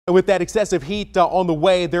And with that excessive heat on the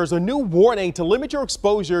way, there's a new warning to limit your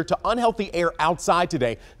exposure to unhealthy air outside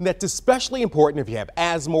today. And that's especially important if you have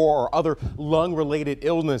asthma or other lung-related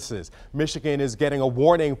illnesses. Michigan is getting a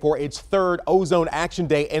warning for its third Ozone Action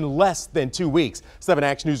Day in less than 2 weeks. 7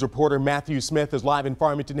 Action News reporter Matthew Smith is live in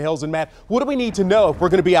Farmington Hills. And Matt, what do we need to know if we're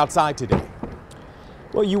going to be outside today?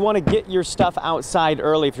 Well, you want to get your stuff outside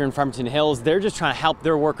early if you're in Farmington Hills. They're just trying to help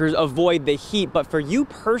their workers avoid the heat. But for you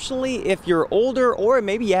personally, if you're older or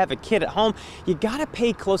maybe you have a kid at home, you got to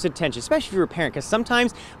pay close attention, especially if you're a parent, because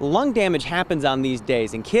sometimes lung damage happens on these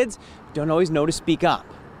days and kids don't always know to speak up.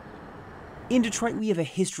 In Detroit, we have a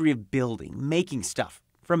history of building, making stuff.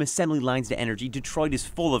 From assembly lines to energy, Detroit is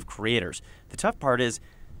full of creators. The tough part is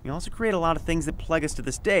we also create a lot of things that plague us to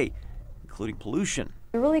this day, including pollution.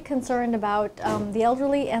 We're really concerned about the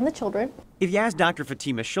elderly and the children. If you ask Dr.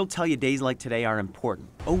 Fatima, she'll tell you days like today are important.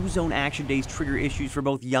 Ozone Action Days trigger issues for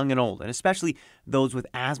both young and old, and especially those with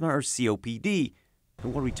asthma or COPD.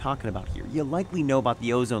 And what are we talking about here? You likely know about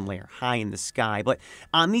the ozone layer high in the sky, but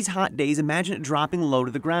on these hot days, imagine it dropping low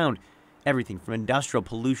to the ground. Everything from industrial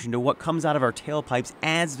pollution to what comes out of our tailpipes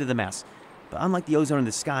adds to the mess. But unlike the ozone in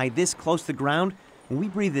the sky, this close to the ground, when we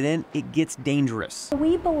breathe it in, it gets dangerous.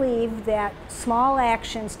 We believe that small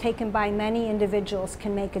actions taken by many individuals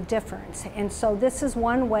can make a difference. And so this is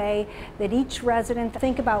one way that each resident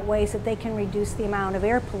think about ways that they can reduce the amount of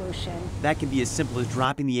air pollution. That can be as simple as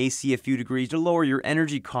dropping the AC a few degrees to lower your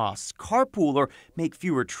energy costs, carpool, or make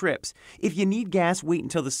fewer trips. If you need gas, wait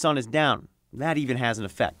until the sun is down. That even has an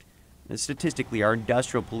effect. Statistically, our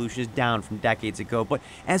industrial pollution is down from decades ago, but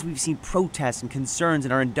as we've seen protests and concerns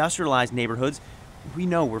in our industrialized neighborhoods, we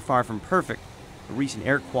know we're far from perfect. A recent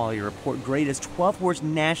air quality report graded as 12th worst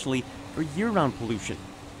nationally for year-round pollution,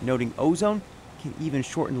 noting ozone can even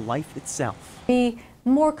shorten life itself. Be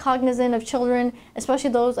more cognizant of children,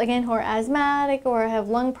 especially those, again, who are asthmatic or have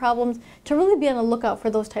lung problems, to really be on the lookout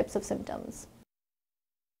for those types of symptoms.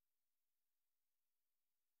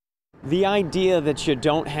 The idea that you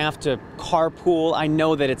don't have to carpool, I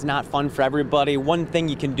know that it's not fun for everybody. One thing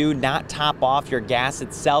you can do, not top off your gas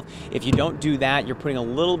itself. If you don't do that, you're putting a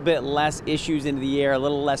little bit less issues into the air, a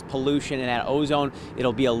little less pollution, and that ozone,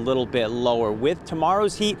 it'll be a little bit lower. With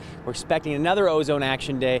tomorrow's heat, we're expecting another Ozone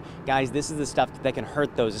Action Day. Guys, this is the stuff that can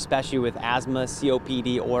hurt those, especially with asthma,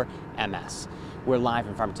 COPD, or MS. We're live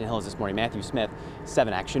in Farmington Hills this morning. Matthew Smith,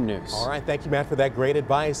 7 Action News. All right, thank you, Matt, for that great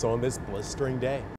advice on this blistering day.